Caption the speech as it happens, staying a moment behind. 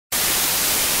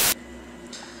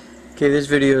Okay, this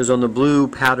video is on the blue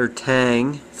powdered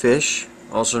tang fish,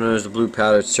 also known as the blue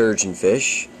powdered surgeon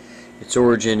fish. Its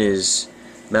origin is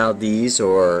Maldives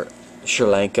or Sri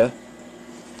Lanka.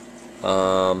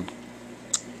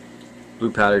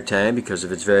 Blue powdered tang because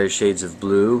of its various shades of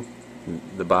blue.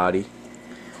 The body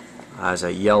has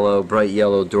a yellow, bright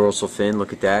yellow dorsal fin.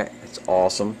 Look at that. It's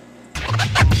awesome.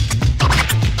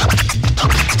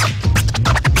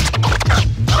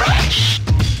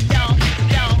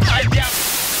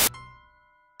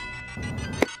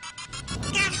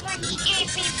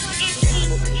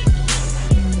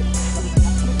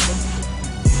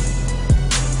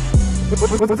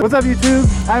 What's up YouTube?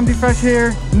 AdamDeFresh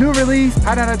here. New release. I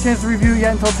hadn't had a chance to review it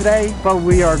yet until today, but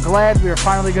we are glad we are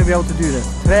finally going to be able to do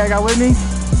this. Today I got with me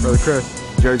Brother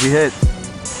Chris, Jersey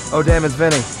Hits. Oh damn, it's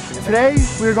Vinny. Today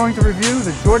we are going to review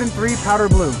the Jordan 3 Powder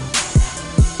Blue.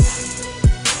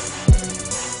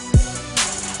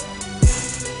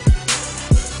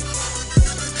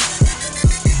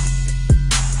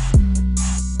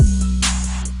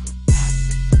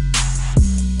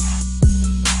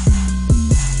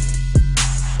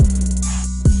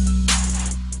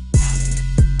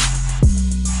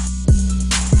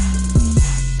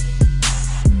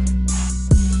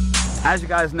 As you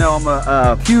guys know, I'm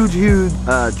a huge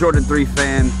Jordan 3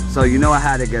 fan, so you know I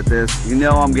had to get this. You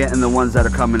know I'm getting the ones that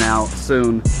are coming out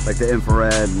soon, like the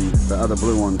infrared and the other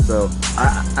blue ones, so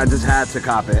I just had to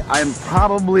cop it. I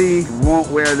probably won't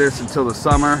wear this until the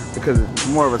summer because it's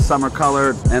more of a summer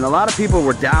color, and a lot of people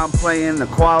were downplaying the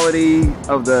quality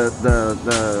of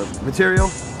the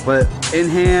material. But in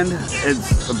hand,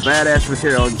 it's a badass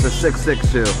material. It's a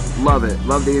 6'6" shoe. Love it.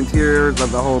 Love the interior.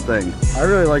 Love the whole thing. I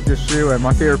really like this shoe, and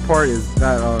my favorite part is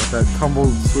that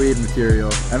tumbled suede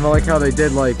material. And I like how they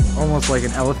did almost like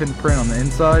an elephant print on the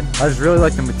inside. I just really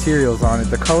like the materials on it.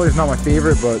 The color is not my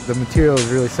favorite, but the materials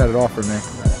really set it off for me.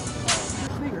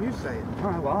 Sneaker, you say it.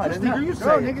 All right, well, I Just didn't sneaker, know. you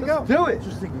say it. Nigga, go. Do it.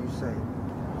 Just think you say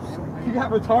it. You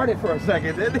got retarded for a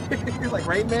second, didn't you? You're like,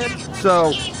 Rain Man?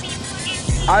 So,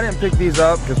 I didn't pick these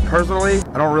up because personally,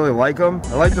 I don't really like them.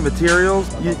 I like the materials.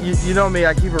 You know me,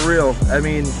 I keep it real. I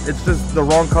mean, it's just the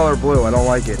wrong color blue. I don't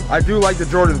like it. I do like the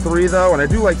Jordan 3 though, and I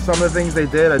do like some of the things they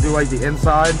did. I do like the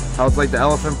inside, how it's like the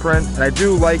elephant print. And I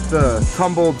do like the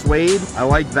tumbled suede. I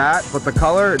like that, but the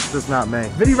color, it's just not me.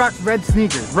 Vinny rocks red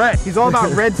sneakers. Red. He's all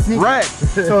about red sneakers. Red.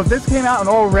 So if this came out in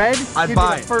all red, I'd he'd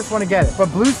buy be it. the first one to get it.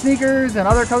 But blue sneakers and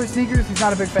other color sneakers, he's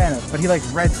not a big fan of. But he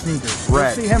likes red sneakers.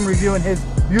 Red. You'll see him reviewing his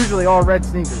usually all red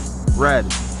sneakers. Red.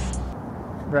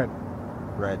 Red.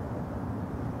 Red.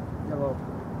 Yellow.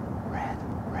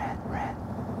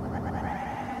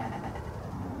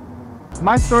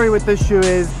 My story with this shoe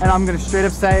is, and I'm gonna straight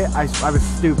up say, I was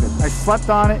stupid. I slept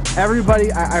on it.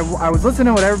 Everybody, I was listening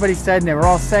to what everybody said, and they were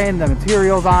all saying the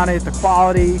materials on it, the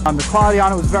quality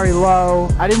on it was very low.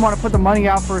 I didn't want to put the money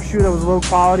out for a shoe that was low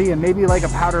quality and maybe like a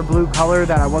powder blue color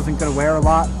that I wasn't gonna wear a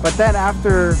lot. But then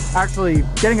after actually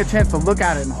getting a chance to look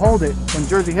at it and hold it, when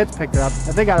Jersey Hits picked it up,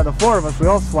 I think out of the four of us, we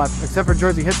all slept, except for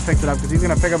Jersey Hits picked it up because he's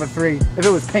gonna pick up a 3. If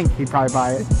it was pink, he'd probably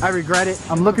buy it. I regret it.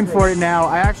 I'm looking for it now.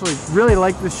 I actually really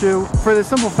like the shoe for the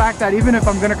simple fact that even if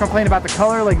I'm going to complain about the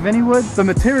color like Vinny would, the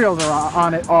materials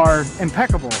on it are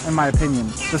impeccable in my opinion.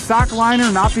 The sock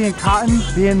liner not being cotton,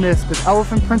 being this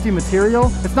elephant printy material,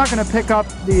 it's not going to pick up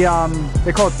the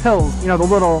they call it pills, you know, the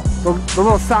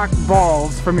little sock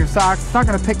balls from your socks. It's not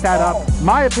going to pick that up.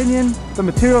 My opinion, the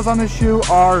materials on this shoe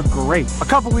are great. A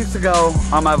couple weeks ago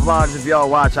on my vlogs, if y'all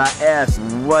watch, I asked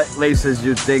what laces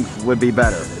you think would be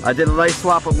better. I did a lace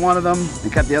swap with one of them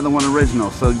and kept the other one original.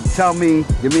 So tell me,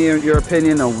 give me your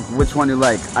opinion on which one you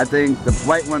like. I think the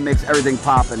white one makes everything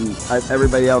pop, and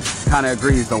everybody else kind of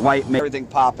agrees the white makes everything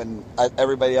pop, and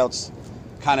everybody else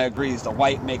kind of agrees the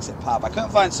white makes it pop. I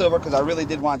couldn't find silver because I really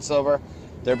did want silver.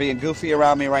 They're being goofy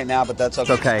around me right now, but that's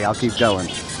okay. I'll keep going.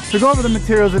 To go over the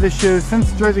materials of this shoe,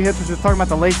 since Jersey Hits was just talking about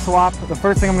the lace swap, the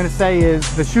first thing I'm going to say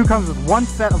is the shoe comes with one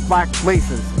set of black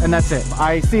laces, and that's it.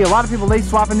 I see a lot of people lace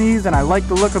swapping these, and I like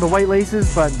the look of the white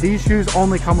laces, but these shoes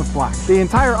only come with black. The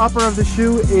entire upper of the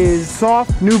shoe is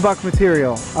soft nubuck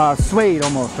material, suede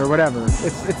almost, or whatever.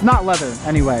 It's not leather,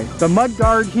 anyway. The mud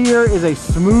guard here is a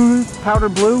smooth powder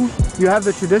blue. You have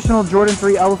the traditional Jordan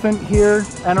 3 elephant here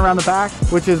and around the back,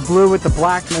 which is blue with the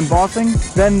black embossing.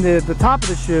 Then the top of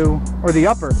the shoe, or the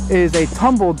upper, is a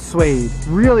tumbled suede.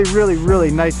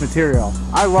 Really nice material.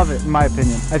 I love it in my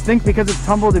opinion. I think because it's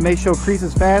tumbled, it may show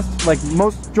creases fast. Like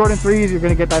most Jordan 3s, you're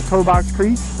gonna get that toe box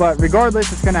crease, but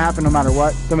regardless, it's gonna happen no matter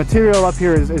what. The material up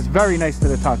here is very nice to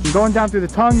the touch. And going down through the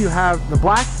tongue, you have the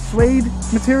black suede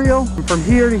material. And from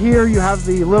here to here, you have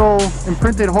the little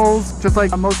imprinted holes, just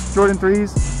like most Jordan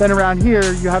 3s. Then around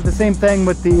here, you have the same thing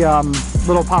with the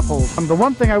little pop holes. The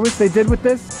one thing I wish they did with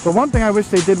this, the one thing I wish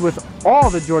they did with all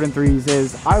the Jordan 3s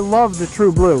is I love the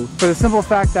true blue for the simple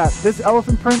fact that this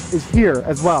elephant print is here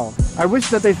as well. I wish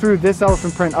that they threw this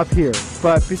elephant print up here.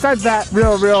 But besides that,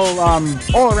 real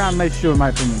all around nice shoe in my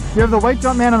opinion. You have the white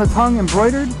Jumpman on the tongue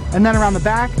embroidered, and then around the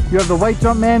back you have the white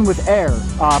Jumpman with air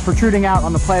protruding out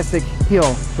on the plastic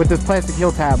heel with this plastic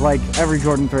heel tab like every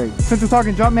Jordan 3. Since we're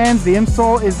talking Jumpmans, the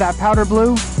insole is that powder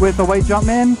blue with the white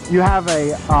Jumpman. You have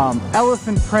a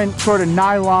elephant print sort of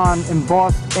nylon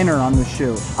embossed inner on this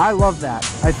shoe. I love that.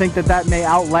 I think that that may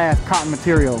outlast cotton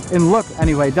material in look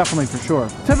anyway, definitely for sure.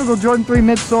 Typical Jordan 3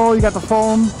 midsole, you got the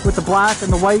foam with the black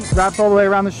and the white wraps all the way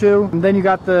around the shoe, and then you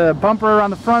got the bumper on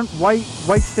the front, white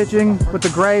stitching with the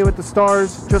gray with the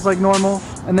stars just like normal,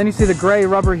 and then you see the gray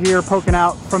rubber here poking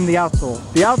out from the outsole.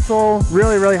 The outsole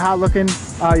really hot looking.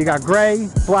 You got gray,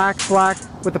 black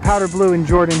with the powder blue in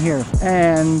Jordan here.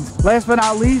 And last but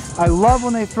not least, I love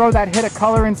when they throw that hit of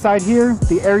color inside here.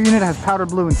 The air unit has powder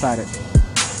blue inside it.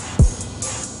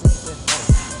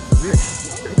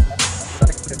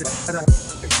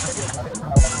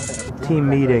 Team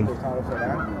meeting.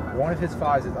 One of his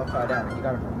fives is upside down. He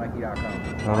got it from Nike.com.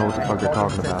 I don't know what the fuck they're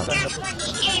talking about.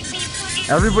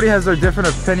 Everybody has their different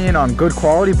opinion on good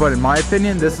quality, but in my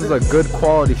opinion, this is a good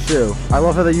quality shoe. I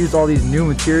love how they use all these new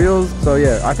materials. So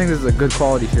yeah, I think this is a good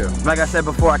quality shoe. Like I said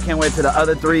before, I can't wait till the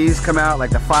other 3s come out,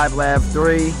 like the 5 Lab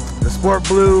 3, the Sport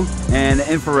Blue, and the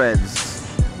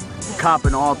Infrareds.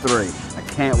 Copping all 3. I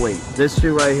can't wait. This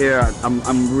shoe right here,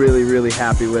 I'm really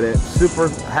happy with it. Super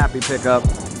happy pickup.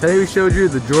 Today we showed you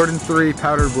the Jordan 3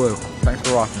 powder blue. Thanks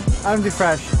for watching.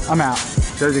 AdamDeFresh, I'm out.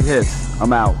 Jersey Kids,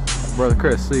 I'm out. Brother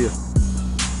Chris, see you.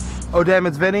 Oh damn,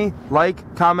 it's Vinny. Like,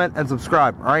 comment, and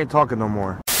subscribe. I ain't talking no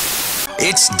more.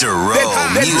 It's Dero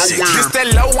music. This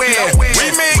that low end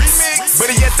remix, but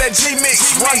yet that G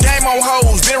mix. Run game on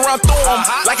hoes, then run through them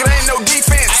like it ain't no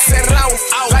defense. Set it out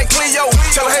like Cleo.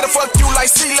 Tell her hey to fuck you like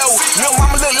CeeLo. Lil'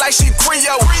 mama look like she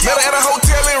Creole. Met her at a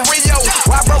hotel in Rio.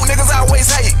 Why broke niggas always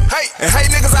hate, and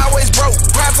hate niggas always broke.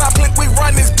 Prime time click, we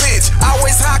run this bitch.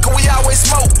 Always high, cause we always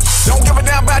smoke. Don't give a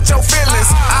damn about your feelings.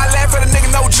 I laugh at a nigga,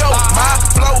 no joke. My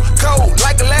flow cold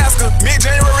like Alaska.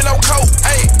 Mid-January, no coat.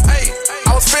 Hey,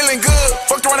 I was feeling good.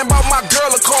 Fucked around and bought my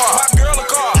girl a car.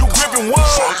 You gripping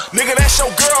wood, nigga, that's your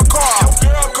girl car.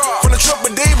 From the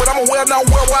Triple D, but I'm a well-known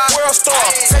worldwide world star.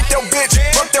 Take your bitch,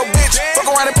 fuck your bitch, fuck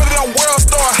around and put it on world